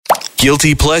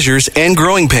guilty pleasures, and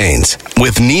growing pains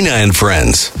with Nina and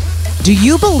Friends. Do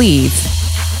you believe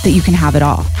that you can have it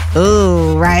all?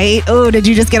 Oh, right. Oh, did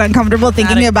you just get uncomfortable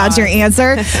thinking about your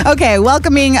answer? Okay,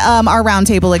 welcoming our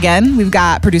roundtable again. We've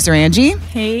got producer Angie.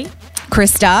 Hey.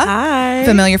 Krista. Hi.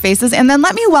 Familiar faces. And then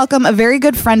let me welcome a very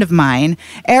good friend of mine.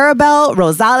 Arabelle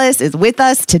Rosales is with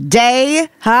us today.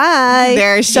 Hi.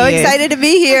 There she so is. excited to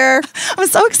be here. I'm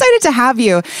so excited to have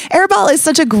you. Arabelle is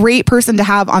such a great person to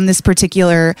have on this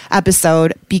particular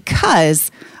episode because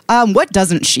what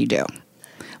doesn't she do?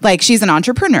 Like, she's an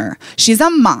entrepreneur. She's a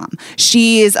mom.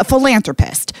 She's a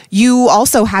philanthropist. You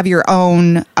also have your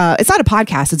own, it's not a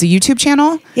podcast, it's a YouTube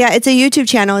channel. Yeah, it's a YouTube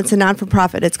channel. It's a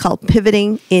non-for-profit. It's called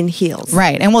Pivoting in Heels.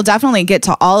 Right. And we'll definitely get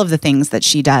to all of the things that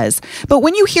she does. But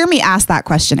when you hear me ask that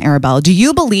question, Arabelle, do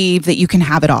you believe that you can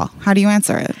have it all? How do you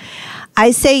answer it? I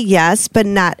say yes, but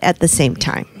not at the same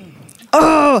time.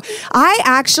 Oh, I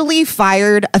actually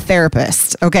fired a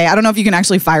therapist. Okay. I don't know if you can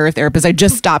actually fire a therapist. I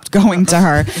just stopped going to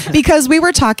her because we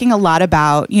were talking a lot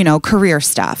about, career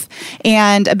stuff.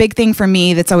 And a big thing for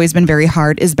me that's always been very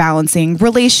hard is balancing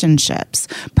relationships,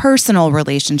 personal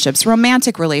relationships,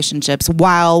 romantic relationships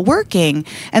while working.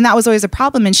 And that was always a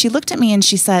problem. And she looked at me and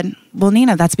she said, well,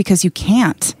 Nina, that's because you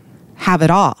can't have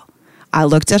it all. I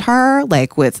looked at her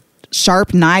like with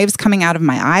sharp knives coming out of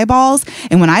my eyeballs.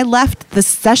 And when I left the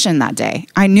session that day,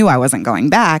 I knew I wasn't going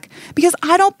back because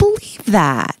I don't believe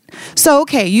that. So,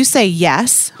 okay, you say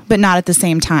yes, but not at the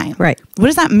same time. Right. What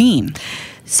does that mean?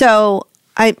 So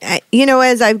I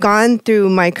as I've gone through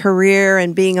my career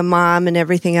and being a mom and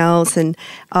everything else and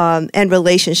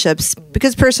relationships,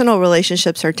 because personal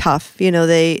relationships are tough,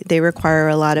 they require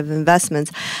a lot of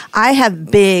investments. I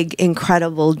have big,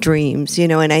 incredible dreams,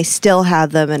 and I still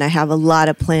have them, and I have a lot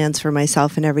of plans for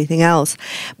myself and everything else.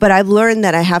 But I've learned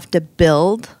that I have to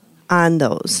build on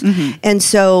those. Mm-hmm. And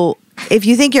so if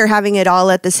you think you're having it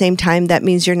all at the same time, that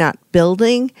means you're not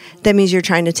building. That means you're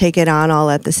trying to take it on all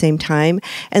at the same time.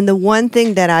 And the one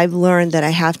thing that I've learned that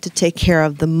I have to take care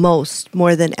of the most,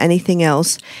 more than anything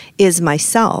else, is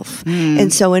myself.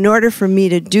 And so in order for me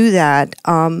to do that,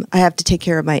 I have to take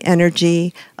care of my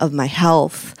energy, of my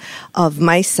health, of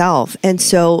myself. And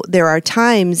so there are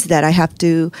times that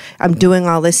I'm doing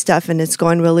all this stuff and it's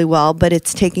going really well, but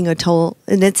it's taking a toll,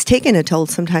 and it's taken a toll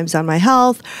sometimes on my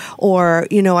health, or,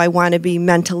 I want to be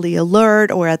mentally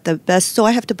alert or at the best. So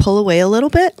I have to pull away a little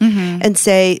bit and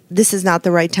say, this is not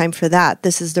the right time for that.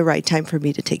 This is the right time for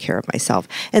me to take care of myself.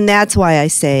 And that's why I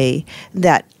say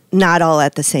that not all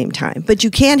at the same time, but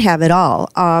you can have it all,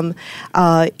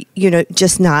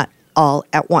 just not all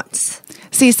at once.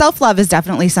 See, self-love is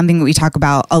definitely something that we talk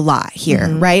about a lot here,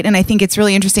 right? And I think it's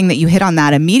really interesting that you hit on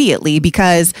that immediately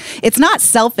because it's not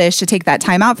selfish to take that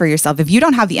time out for yourself. If you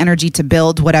don't have the energy to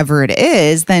build whatever it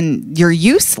is, then you're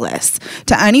useless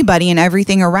to anybody and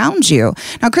everything around you.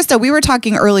 Now, Krista, we were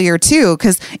talking earlier too,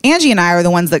 because Angie and I are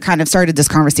the ones that kind of started this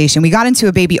conversation. We got into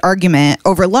a baby argument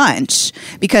over lunch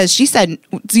because she said,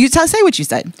 say what you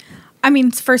said. I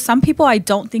mean, for some people, I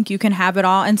don't think you can have it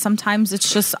all. And sometimes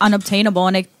it's just unobtainable.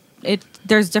 And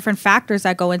there's different factors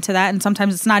that go into that. And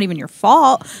sometimes it's not even your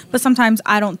fault. But sometimes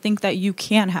I don't think that you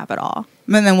can have it all.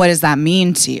 And then what does that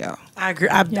mean to you? I agree.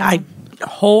 I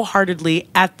wholeheartedly,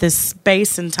 at this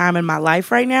space and time in my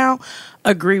life right now,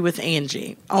 agree with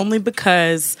Angie. Only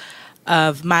because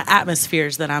of my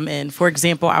atmospheres that I'm in. For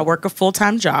example, I work a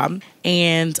full-time job.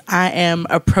 And I am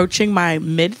approaching my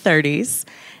mid-30s.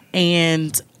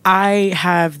 And I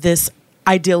have this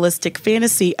idealistic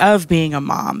fantasy of being a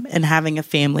mom and having a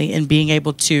family and being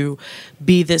able to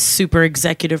be this super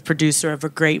executive producer of a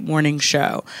great morning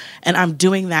show. And I'm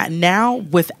doing that now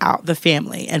without the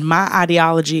family. And my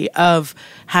ideology of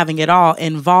having it all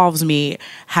involves me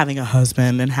having a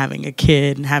husband and having a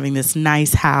kid and having this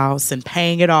nice house and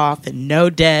paying it off and no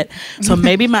debt. So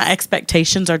maybe my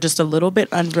expectations are just a little bit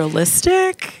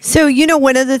unrealistic. So,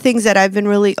 one of the things that I've been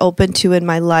really open to in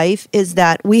my life is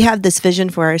that we have this vision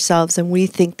for ourselves and we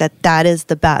think that that is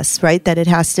the best, right? That it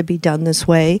has to be done this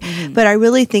way. But I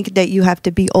really think that you have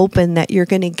to be open that you're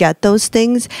going to get those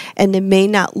things and it may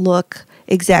not look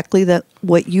exactly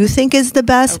what you think is the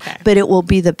best, but it will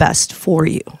be the best for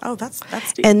you. Oh, that's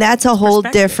deep. And that's a whole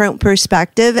different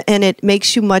perspective, and it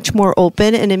makes you much more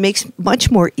open, and it makes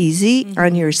much more easy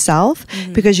on yourself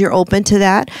because you're open to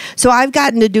that. So I've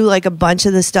gotten to do like a bunch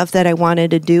of the stuff that I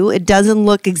wanted to do. It doesn't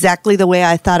look exactly the way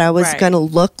I thought I was going to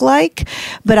look like,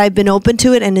 but I've been open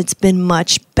to it, and it's been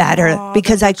much better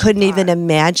because I couldn't even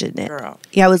imagine it. Girl.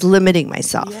 Yeah, I was limiting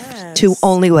myself to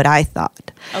only what I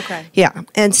thought. Okay. Yeah,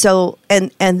 and so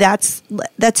and that's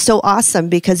so awesome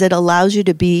because it allows you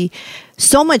to be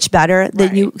so much better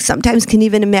than you sometimes can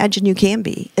even imagine you can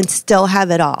be and still have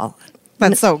it all.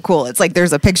 That's so cool. It's like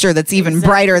there's a picture that's even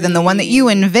brighter than the one that you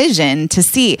envision to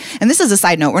see. And this is a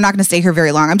side note. We're not going to stay here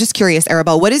very long. I'm just curious,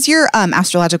 Arabelle, what is your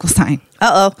astrological sign?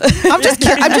 Uh-oh. I'm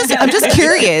just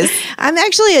curious. I'm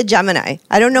actually a Gemini.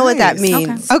 I don't know what that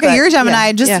means. Okay, you're a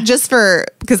Gemini. Yeah, Just for,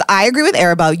 because I agree with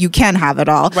Arabelle, you can have it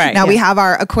all. Right. Now we have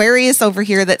our Aquarius over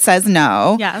here that says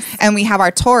no. Yes. And we have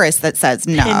our Taurus that says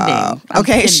no. Pending.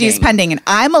 Okay, Pending. she's pending. And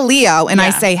I'm a Leo and I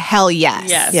Yeah. say hell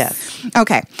yes. Yes.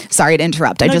 Okay. Sorry to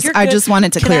interrupt. No, I you're just good.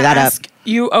 wanted to Can clear I that up. ask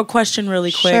you a question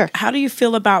really quick? Sure. How do you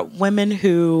feel about women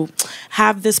who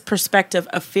have this perspective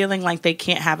of feeling like they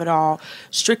can't have it all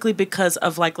strictly because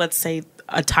of, like, let's say,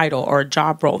 a title or a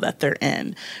job role that they're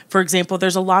in? For example,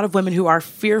 there's a lot of women who are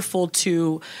fearful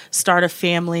to start a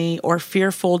family or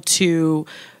fearful to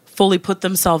fully put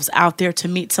themselves out there to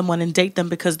meet someone and date them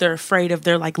because they're afraid of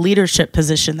their, like, leadership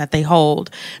position that they hold.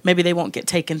 Maybe they won't get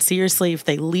taken seriously if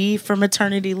they leave for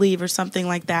maternity leave or something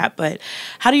like that. But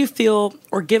how do you feel,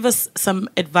 or give us some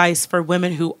advice for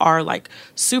women who are like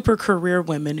super career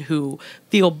women who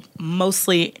feel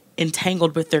mostly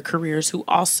entangled with their careers, who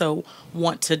also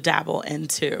want to dabble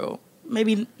into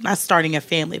maybe not starting a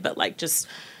family, but like just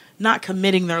not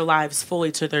committing their lives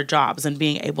fully to their jobs and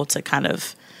being able to kind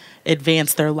of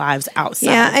advance their lives outside.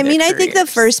 Yeah, of I their mean, I think the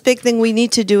careers? first big thing we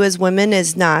need to do as women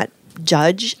is not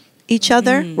judge each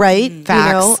other, right? Facts.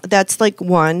 You know, that's like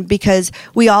one, because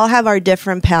we all have our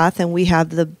different path and we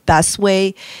have the best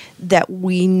way that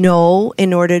we know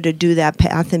in order to do that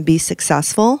path and be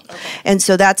successful. And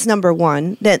so that's number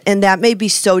one. That may be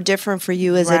so different for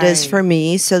you as it is Right. for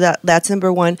me. So that's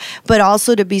number one. But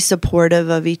also to be supportive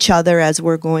of each other as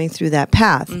we're going through that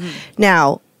path.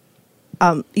 Now,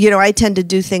 you know, I tend to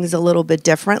do things a little bit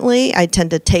differently. I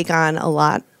tend to take on a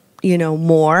lot, you know,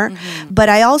 more. But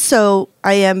I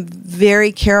am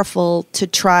very careful to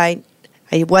try.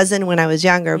 I wasn't when I was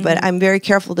younger, but I'm very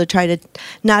careful to try to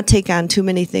not take on too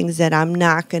many things that I'm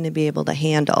not going to be able to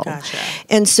handle. Gotcha.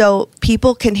 And so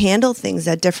people can handle things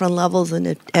at different levels and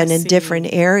in see.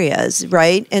 different areas,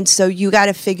 right? And so you got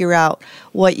to figure out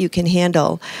what you can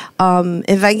handle.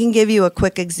 If I can give you a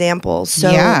quick example. So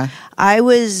Yeah. I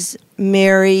was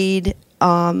married,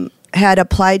 had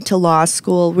applied to law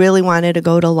school, really wanted to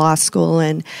go to law school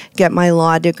and get my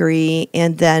law degree.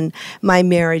 And then my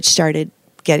marriage started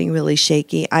getting really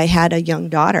shaky. I had a young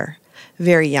daughter,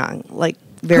 very young, like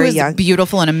very Who is young.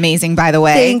 beautiful and amazing, by the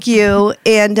way. Thank you.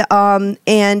 And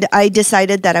I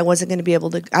decided that I wasn't going to be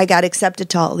able to. I got accepted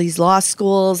to all these law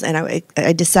schools, and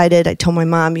I decided. I told my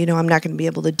mom, you know, I'm not going to be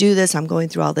able to do this. I'm going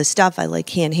through all this stuff. I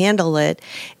can't handle it.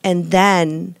 And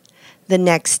then the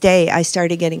next day, I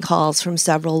started getting calls from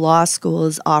several law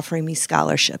schools offering me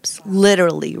scholarships,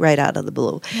 literally right out of the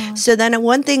blue. So then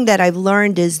one thing that I've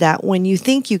learned is that when you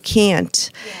think you can't,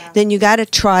 then you got to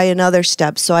try another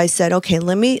step. So I said, okay,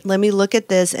 let me look at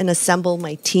this and assemble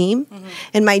my team.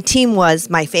 And my team was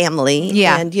my family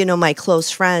and, you know, my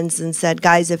close friends, and said,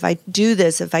 guys, if I do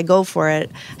this, if I go for it,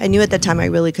 I knew at the time I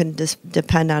really couldn't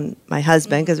depend on my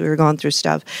husband because we were going through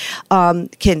stuff.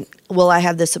 Will I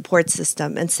have the support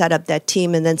system, and set up that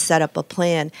team, and then set up a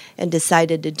plan, and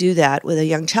decided to do that with a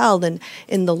young child. And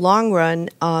in the long run,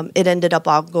 it ended up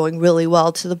all going really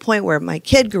well, to the point where my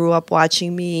kid grew up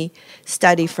watching me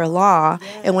study for law.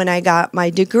 And when I got my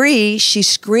degree, she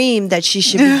screamed that she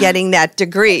should be getting that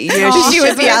degree. You know, she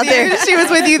should be out there. She was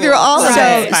with you through all of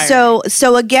it.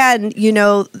 So again, you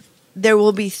know, there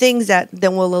will be things that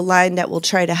then will align that will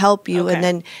try to help you,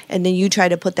 Okay. and then you try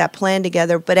to put that plan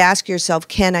together. But ask yourself,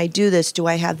 can I do this? Do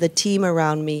I have the team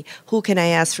around me? Who can I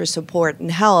ask for support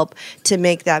and help to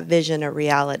make that vision a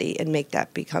reality and make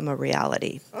that become a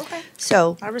reality? Okay.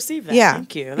 So I received that. Yeah.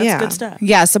 Thank you. That's Yeah. good stuff.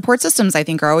 Yeah, support systems I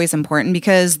think are always important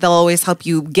because they'll always help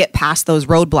you get past those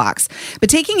roadblocks. But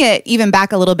taking it even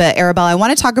back a little bit, Arabelle, I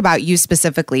want to talk about you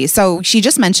specifically. So she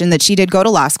just mentioned that she did go to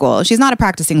law school. She's not a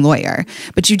practicing lawyer,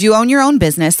 but you do own your own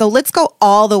business. So let's go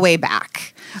all the way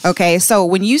back. Okay, so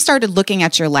when you started looking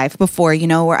at your life before, you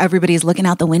know, where everybody's looking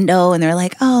out the window and they're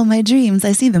like, oh, my dreams,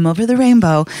 I see them over the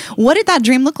rainbow. What did that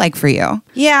dream look like for you?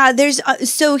 yeah, there's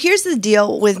so here's the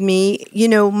deal with me. You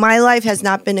know, my life has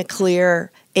not been a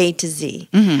clear A to Z.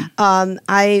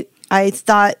 I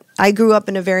thought I grew up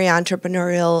in a very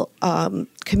entrepreneurial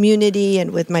community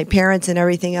and with my parents and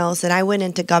everything else. And I went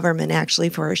into government actually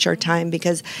for a short time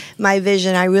because my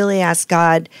vision, I really asked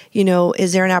God, you know,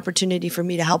 is there an opportunity for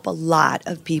me to help a lot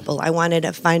of people? I wanted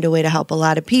to find a way to help a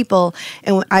lot of people.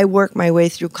 And I worked my way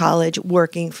through college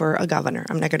working for a governor.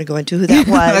 I'm not going to go into who that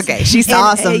was. Okay, she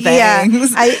saw some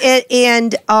things.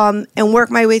 And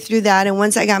worked my way through that. And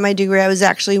once I got my degree, I was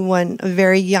actually a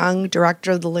very young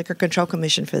director of the Liquor Control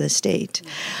Commission for the state.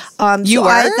 You so were?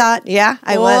 I thought, yeah,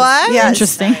 I was. What? Yeah, Interesting.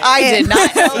 interesting. I did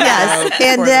not know that.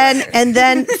 Yes. And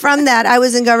then from that, I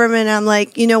was in government and I'm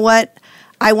like, you know what?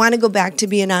 I want to go back to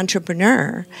be an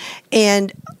entrepreneur,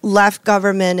 and left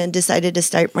government and decided to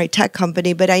start my tech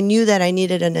company. But I knew that I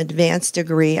needed an advanced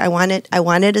degree. I wanted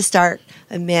to start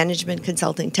a management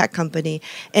consulting tech company.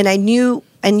 And I knew,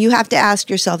 and you have to ask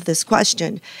yourself this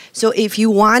question. So if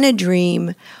you want a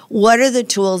dream, what are the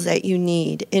tools that you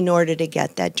need in order to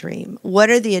get that dream? What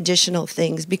are the additional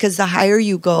things? Because the higher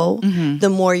you go, the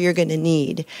more you're going to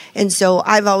need. And so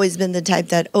I've always been the type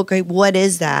that, okay, what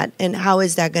is that? And how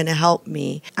is that going to help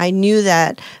me? I knew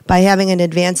that by having an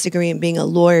advanced degree and being a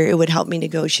lawyer, it would help me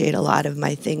negotiate a lot of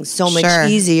my things so much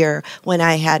easier when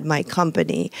I had my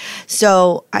company.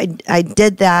 So I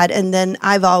did that. And then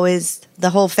I've always, the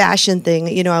whole fashion thing,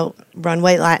 you know, run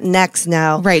White Latinx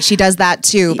now. Right. She does that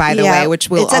too, by the way, which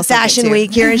we'll also get to. It's a fashion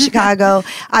week here in Chicago.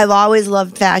 I've always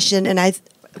loved fashion. And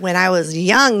when I was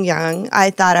young, I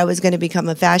thought I was going to become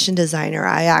a fashion designer.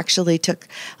 I actually took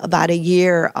about a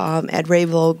year at Ray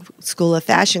Vogue School of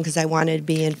Fashion because I wanted to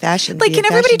be in fashion. Like, can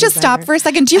everybody just stop for a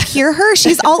second? Do you hear her?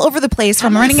 She's all over the place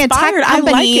from running inspired. a tech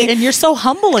company. I like it, and you're so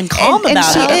humble and calm about it.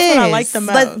 That's what I like the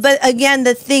most. But again,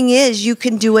 the thing is, you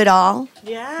can do it all.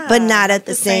 Yeah, but not at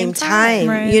the same time.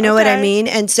 Right. You know what I mean?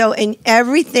 And so in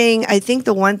everything, I think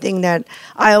the one thing that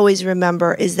I always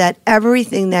remember is that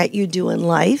everything that you do in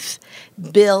life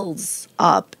builds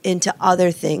up into other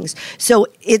things. So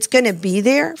it's going to be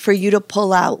there for you to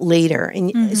pull out later.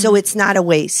 And so it's not a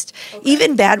waste. Okay.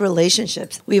 Even bad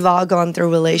relationships. We've all gone through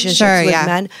relationships with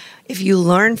men. If you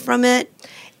learn from it,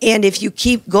 and if you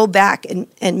go back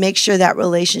and make sure that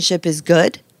relationship is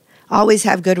good, always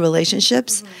have good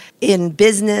relationships in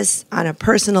business, on a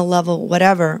personal level,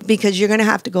 whatever, because you're going to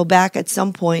have to go back at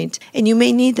some point and you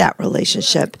may need that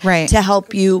relationship to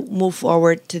help you move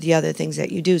forward to the other things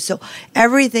that you do. So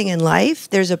everything in life,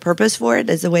 there's a purpose for it,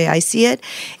 is the way I see it.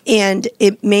 And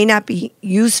it may not be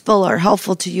useful or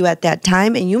helpful to you at that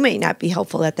time, and you may not be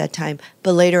helpful at that time,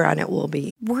 but later on it will be.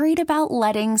 Worried about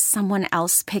letting someone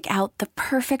else pick out the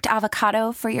perfect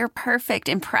avocado for your perfect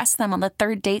impress them on the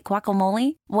third date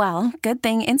guacamole? Well, good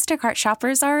thing Instacart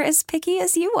shoppers are as picky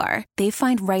as you are. They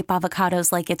find ripe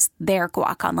avocados like it's their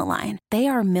guac on the line. They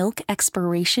are milk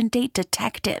expiration date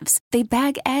detectives. They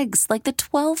bag eggs like the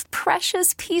 12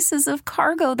 precious pieces of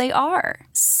cargo they are.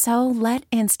 So let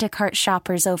Instacart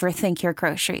shoppers overthink your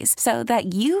groceries so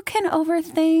that you can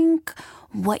overthink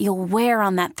what you'll wear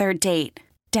on that third date.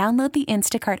 Download the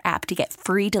Instacart app to get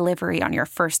free delivery on your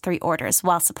first 3 orders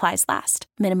while supplies last.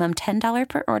 Minimum $10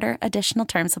 per order. Additional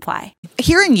terms apply.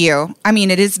 Hearing you, I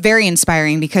mean, it is very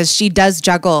inspiring because she does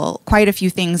juggle quite a few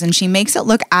things and she makes it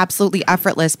look absolutely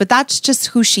effortless, but that's just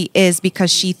who she is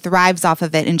because she thrives off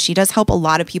of it and she does help a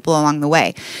lot of people along the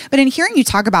way. But in hearing you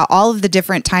talk about all of the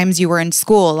different times you were in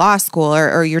school, law school,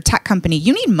 or your tech company,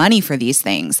 you need money for these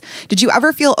things. Did you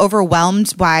ever feel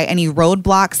overwhelmed by any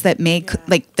roadblocks that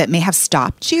may have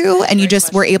stopped you and you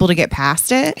just were able to get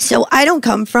past it? So I don't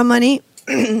come from money.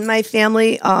 My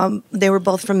family, they were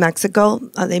both from Mexico.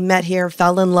 They met here,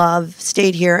 fell in love,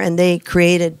 stayed here, and they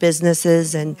created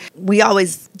businesses. And we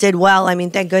always did well. I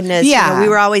mean, thank goodness. Yeah. You know, we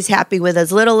were always happy with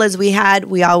as little as we had.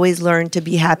 We always learned to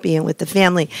be happy and with the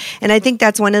family. And I think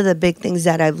that's one of the big things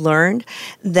that I've learned,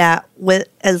 that with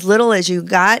as little as you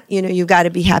got, you know, you got to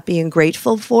be happy and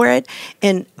grateful for it.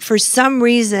 And for some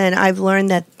reason, I've learned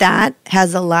that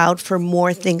has allowed for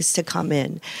more things to come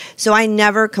in. So I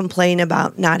never complain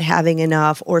about not having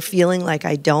enough or feeling like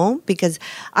I don't, because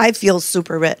I feel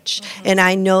super rich. And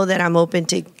I know that I'm open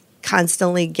to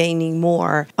constantly gaining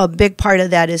more. A big part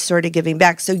of that is sort of giving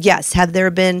back. So yes, have there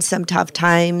been some tough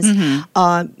times,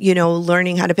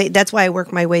 learning how to pay? That's why I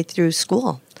work my way through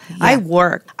school.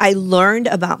 Yeah. I learned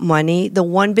about money. The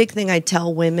one big thing I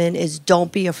tell women is don't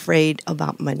be afraid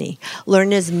about money.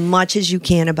 Learn as much as you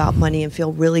can about money and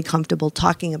feel really comfortable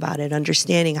talking about it,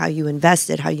 understanding how you invest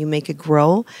it, how you make it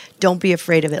grow. Don't be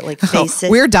afraid of it. Like, face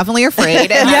it. We're definitely afraid.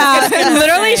 Yeah,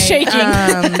 literally shaking.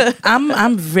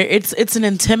 I'm very. It's an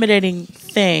intimidating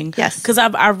thing. Yes, because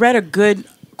I read a good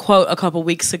quote a couple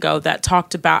weeks ago that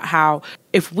talked about how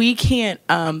if we can't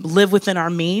live within our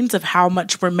means of how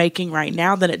much we're making right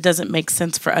now, then it doesn't make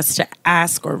sense for us to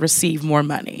ask or receive more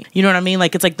money. You know what I mean?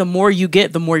 Like, it's like the more you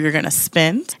get, the more you're going to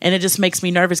spend. And it just makes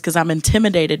me nervous because I'm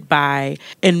intimidated by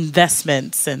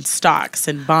investments and stocks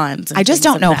and bonds. And I just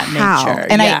don't know how. Nature.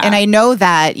 And I know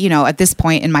that, you know, at this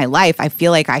point in my life, I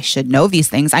feel like I should know these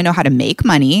things. I know how to make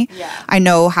money. Yeah. I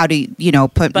know how to, you know,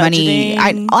 put budgeting.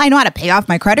 money. I know how to pay off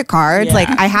my credit cards. Yeah. Like,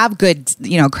 I have good,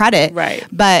 you know, credit. Right.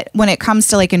 But when it comes comes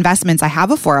to like investments, I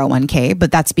have a 401k,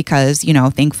 but that's because, you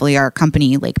know, thankfully our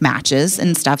company like matches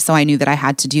and stuff. So I knew that I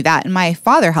had to do that. And my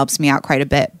father helps me out quite a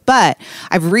bit. But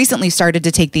I've recently started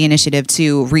to take the initiative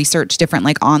to research different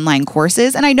like online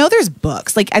courses. And I know there's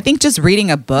books. Like I think just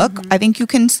reading a book, I think you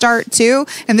can start too.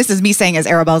 And this is me saying as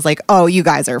Arabelle's like, oh, you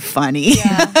guys are funny.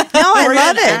 No, I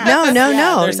love it.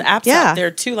 No. There's apps out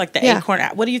there too, like the Acorn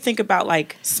app. What do you think about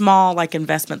like small like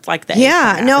investments like that?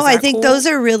 Yeah, no, I think those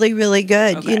are really, really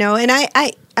good. You know, and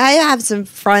I have some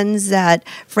friends that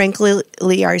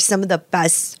frankly are some of the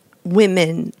best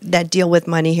women that deal with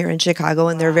money here in Chicago,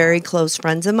 and they're very close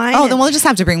friends of mine. Oh, then we'll just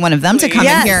have to bring one of them to come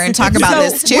in here and talk about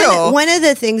this too. One of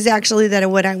the things actually that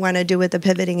what I want to do with the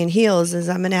Pivoting in Heels is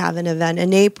I'm going to have an event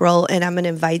in April, and I'm going to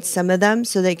invite some of them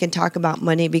so they can talk about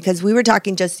money, because we were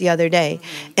talking just the other day,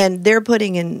 and they're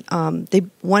putting in,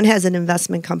 one has an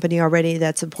investment company already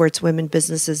that supports women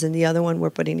businesses, and the other one we're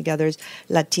putting together is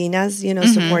Latinas, you know,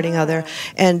 supporting other.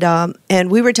 And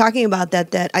we were talking about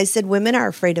that I said women are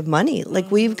afraid of money.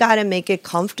 Like we've got to make it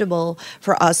comfortable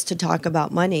for us to talk about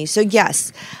money. So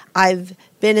yes, I've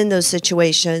been in those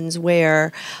situations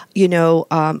where, you know,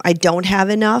 I don't have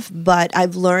enough, but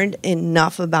I've learned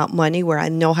enough about money where I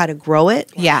know how to grow it.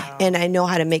 Yeah. And I know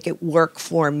how to make it work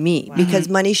for me, because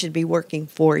money should be working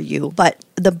for you. But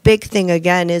the big thing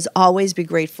again is always be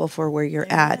grateful for where you're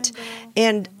at.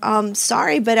 And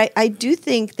sorry, but I do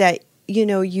think that, you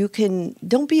know,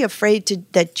 don't be afraid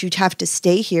that you'd have to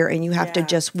stay here and you have to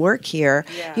just work here.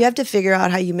 You have to figure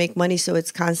out how you make money so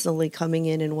it's constantly coming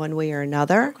in one way or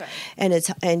another.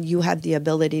 And you have the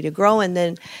ability to grow, and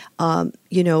then,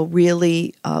 you know,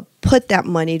 really put that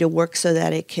money to work so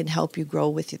that it can help you grow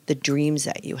with the dreams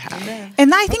that you have.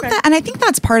 And I think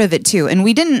that's part of it too. And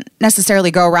we didn't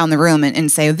necessarily go around the room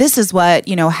and say, this is what,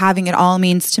 you know, having it all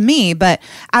means to me. But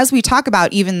as we talk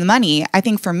about even the money, I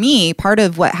think for me, part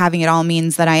of what having it all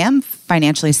means that I am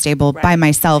financially stable by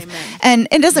myself. And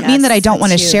it doesn't mean that I don't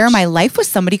want to share my life with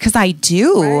somebody, because I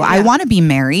do. I want to be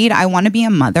married. I want to be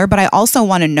a mother, but I also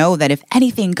want to know that if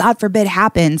anything, God forbid,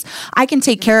 happens, I can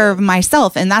take care of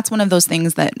myself. And that's one of those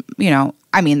things that, you know,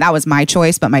 I mean, that was my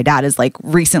choice, but my dad has like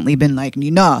recently been like,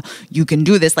 Nina, you can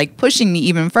do this, like pushing me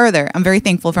even further. I'm very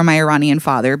thankful for my Iranian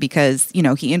father because, you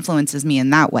know, he influences me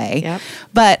in that way. Yep.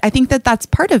 But I think that that's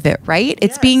part of it, right?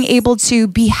 It's being able to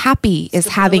be happy is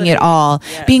having it all.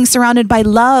 Being surrounded by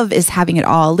love is having it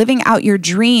all. Living out your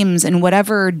dreams in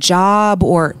whatever job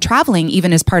or traveling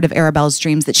even is part of Arabelle's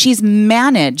dreams that she's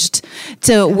managed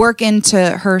to work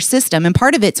into her system. And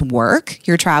part of it's work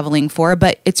you're traveling for,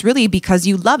 but it's really because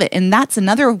you love it. And that's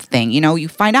another thing, you know, you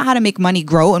find out how to make money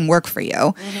grow and work for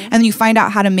you. And then you find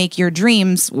out how to make your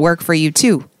dreams work for you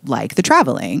too, like the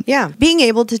traveling. Yeah. Being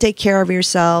able to take care of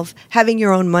yourself, having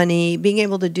your own money, being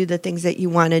able to do the things that you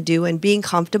want to do and being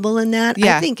comfortable in that,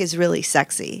 I think is really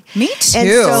sexy. Me too. And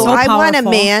so I want a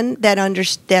man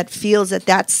that feels that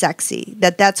that's sexy,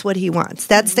 that's what he wants.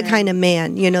 That's the kind of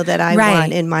man, you know, that I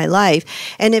want in my life.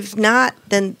 And if not,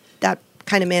 then that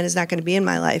kind of man is not going to be in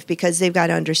my life, because they've got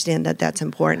to understand that that's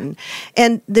important.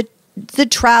 And the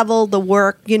travel, the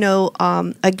work, you know,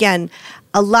 again,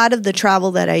 a lot of the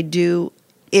travel that I do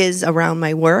is around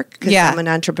my work, because I'm an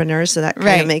entrepreneur, so that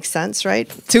kind of makes sense, right?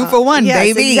 2 for 1,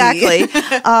 baby. Exactly.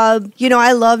 You know,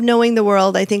 I love knowing the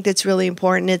world. I think that's really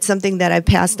important. It's something that I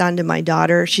passed on to my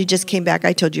daughter. She just came back,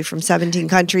 I told you, from 17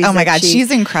 countries. Oh my God, she's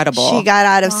incredible. She got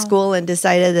out of school and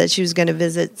decided that she was going to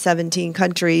visit 17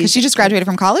 countries. Because she just graduated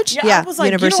from college? Yeah, I was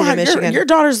like, University of Michigan. Your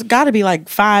daughter's got to be like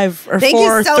 5 or Thank 4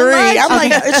 you or so 3. much. I'm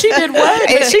like, she did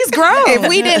what? She's grown. If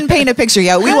we didn't paint a picture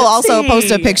yet, we will also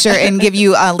post a picture and give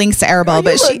you links to Arabelle.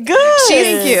 But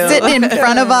she's sitting in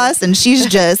front of us, and she's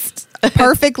just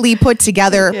perfectly put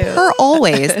together, her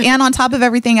always. And on top of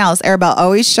everything else, Arabelle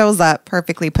always shows up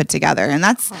perfectly put together. And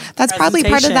that's probably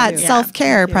part of that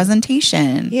self-care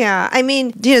presentation. Yeah. I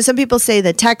mean, you know, some people say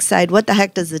the tech side. What the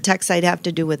heck does the tech side have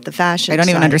to do with the fashion I don't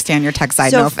side? even understand your tech side,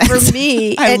 so no offense. For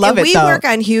me, I love it, we though. work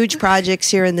on huge projects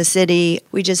here in the city.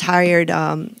 We just hired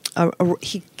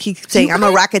he keeps saying, I'm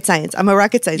a rocket science.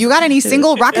 You got any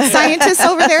single rocket scientists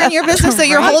over there in your business that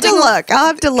you're holding? I'll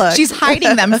have to look. She's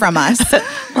hiding them from us.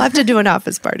 We'll have to do an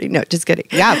office party. No, just kidding.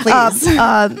 Yeah, please.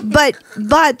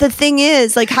 But the thing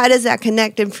is, like, how does that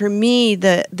connect? And for me,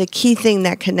 the key thing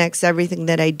that connects everything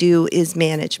that I do is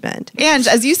management. And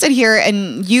as you sit here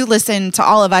and you listen to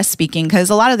all of us speaking, because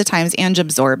a lot of the times Ange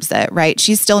absorbs it, right?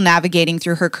 She's still navigating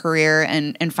through her career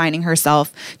and finding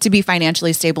herself to be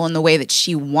financially stable in the way that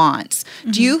she wants.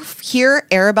 Do you hear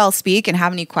Arabelle speak and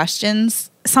have any questions?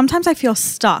 Sometimes I feel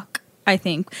stuck I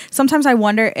think sometimes I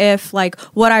wonder if like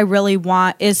what I really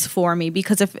want is for me,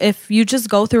 because if you just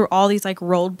go through all these like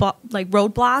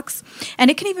roadblocks,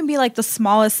 and it can even be like the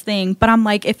smallest thing, but I'm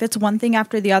like, if it's one thing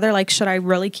after the other, like, should I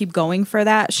really keep going for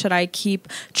that? Should I keep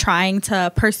trying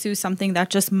to pursue something that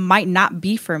just might not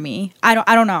be for me? I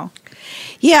don't know.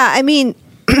 Yeah, I mean,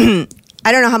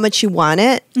 I don't know how much you want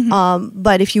it,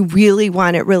 but if you really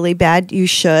want it really bad, you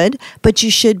should. But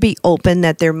you should be open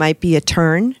that there might be a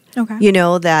turn. Okay. You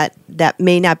know, that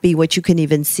may not be what you can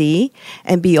even see,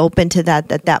 and be open to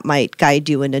that might guide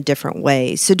you in a different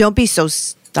way. So don't be so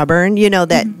stubborn, you know,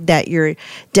 that you're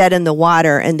dead in the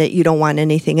water and that you don't want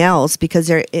anything else, because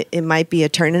it might be a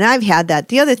turn. And I've had that.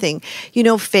 The other thing, you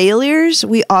know, failures,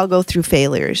 we all go through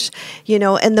failures, you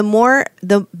know, and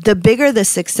the bigger the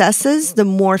successes, the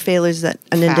more failures that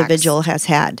an individual has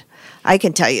had. I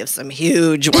can tell you some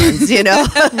huge ones, you know.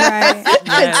 Right.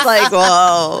 It's like,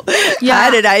 whoa, how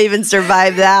did I even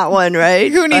survive that one,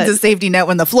 right? Who needs a safety net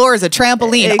when the floor is a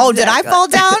trampoline? Exactly. Oh, did I fall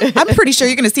down? I'm pretty sure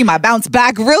you're going to see my bounce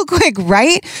back real quick,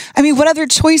 right? I mean, what other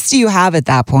choice do you have at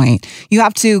that point? You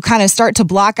have to kind of start to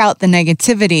block out the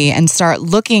negativity and start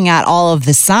looking at all of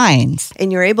the signs.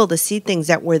 And you're able to see things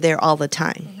that were there all the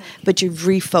time, but you've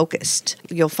refocused.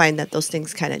 You'll find that those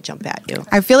things kind of jump at you.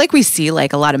 I feel like we see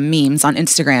like a lot of memes on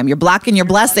Instagram. You're blocking your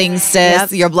blessings, sis.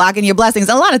 Yep. You're blocking your blessings.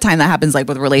 A lot of time that happens like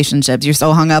with relationships. You're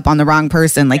so hung up on the wrong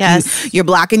person. Like you're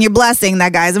blocking your blessing.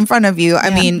 That guy's in front of you. I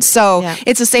mean, so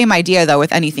it's the same idea though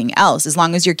with anything else. As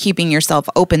long as you're keeping yourself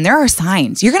open, there are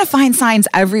signs. You're going to find signs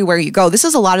everywhere you go. This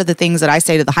is a lot of the things that I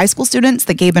say to the high school students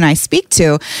that Gabe and I speak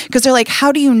to, because they're like,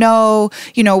 how do you know,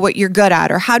 what you're good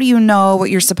at, or how do you know what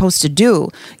you're supposed to do?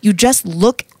 You just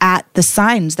look at the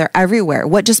signs. They're everywhere.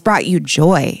 What just brought you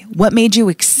joy? What made you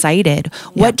excited?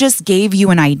 What just gave you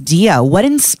an idea? What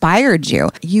inspired you?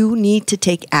 You need to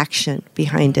take action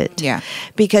behind it. Yeah.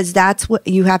 Because that's what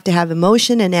you have to have,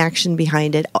 emotion and action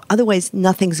behind it. Otherwise,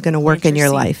 nothing's going to work in your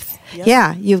life. Yep.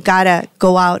 Yeah. You've got to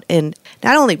go out and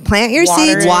not only plant your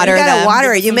seeds, you got to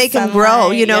water it. You make them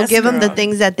grow, give them the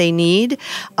things that they need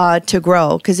to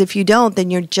grow. Because if you don't, then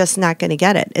you're just not going to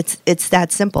get it. It's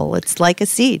that simple. It's like a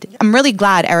seed. I'm really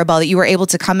glad, Arabelle, that you were able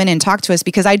to come in and talk to us,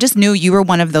 because I just knew you were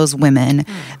one of those women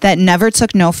that never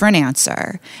took no for an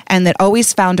answer and that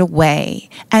always found a way.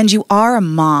 And you are a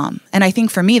mom. And I think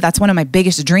for me, that's one of my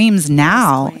biggest dreams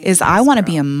now is I want to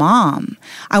be a mom.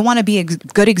 I want to be a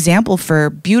good example for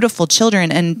beautiful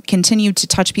children and continue to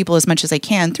touch people as much as I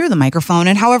can through the microphone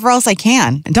and however else I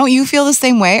can. Don't you feel the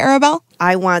same way, Arabelle?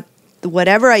 I want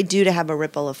whatever I do to have a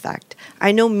ripple effect.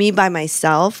 I know me by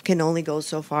myself can only go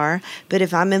so far, but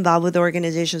if I'm involved with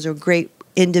organizations or great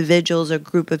individuals or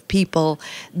group of people,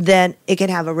 then it can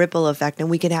have a ripple effect, and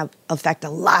we can affect a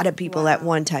lot of people at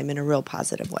one time in a real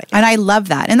positive way. And I love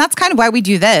that. And that's kind of why we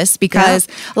do this, because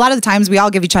a lot of the times we all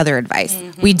give each other advice.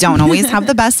 We don't always have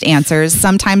the best answers.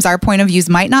 Sometimes our point of views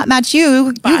might not match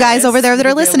you guys over there that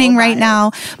are listening right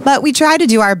now, but we try to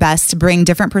do our best to bring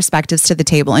different perspectives to the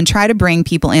table and try to bring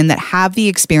people in that have the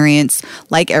experience,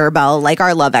 like Arabelle, like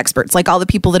our love experts, like all the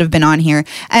people that have been on here.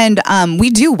 And we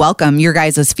do welcome your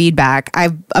guys' feedback.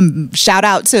 Shout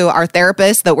out to our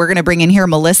therapist that we're going to bring in here,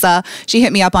 Melissa. She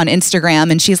hit me up on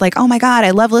Instagram and she's like, oh my God, I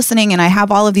love listening and I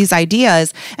have all of these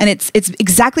ideas. And it's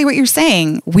exactly what you're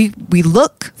saying. We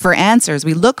look for answers.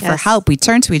 We look for help. We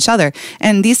turn to each other.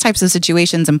 And these types of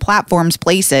situations and platforms,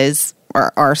 places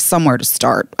are somewhere to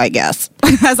start, I guess.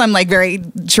 As I'm like very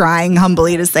trying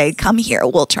humbly to say, come here,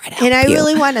 we'll try to help you. And I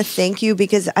really want to thank you,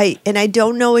 because I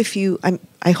don't know if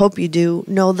I hope you do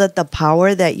know that the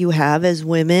power that you have as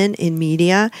women in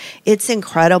media, it's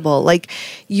incredible. Like,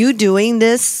 you doing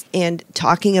this and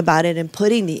talking about it and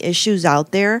putting the issues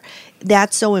out there,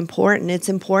 that's so important. It's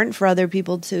important for other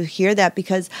people to hear that,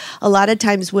 because a lot of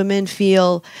times women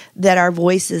feel that our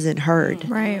voice isn't heard.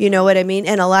 Right. You know what I mean?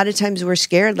 And a lot of times we're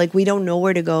scared. Like, we don't know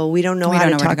where to go. We don't know how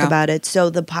to talk about it. So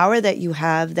the power that you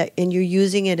have, and you're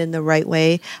using it in the right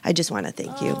way, I just want to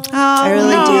thank you. I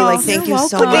really do. Like, thank you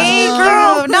so much.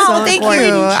 Girl. No, so thank you.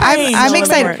 I'm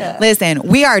excited. Listen,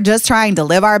 we are just trying to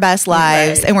live our best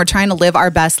lives, and we're trying to live our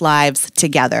best lives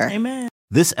together. Amen.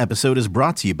 This episode is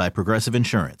brought to you by Progressive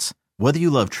Insurance. Whether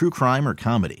you love true crime or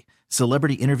comedy,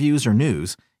 celebrity interviews or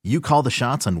news, you call the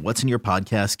shots on what's in your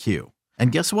podcast queue.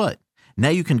 And guess what? Now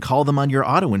you can call them on your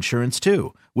auto insurance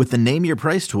too, with the Name Your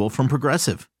Price tool from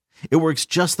Progressive. It works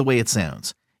just the way it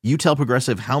sounds. You tell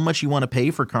Progressive how much you want to pay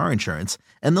for car insurance,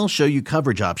 and they'll show you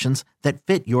coverage options that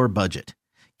fit your budget.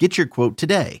 Get your quote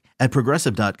today at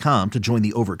Progressive.com to join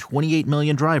the over 28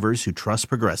 million drivers who trust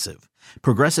Progressive.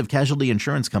 Progressive Casualty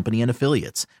Insurance Company and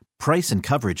Affiliates. Price and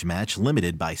coverage match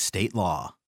limited by state law.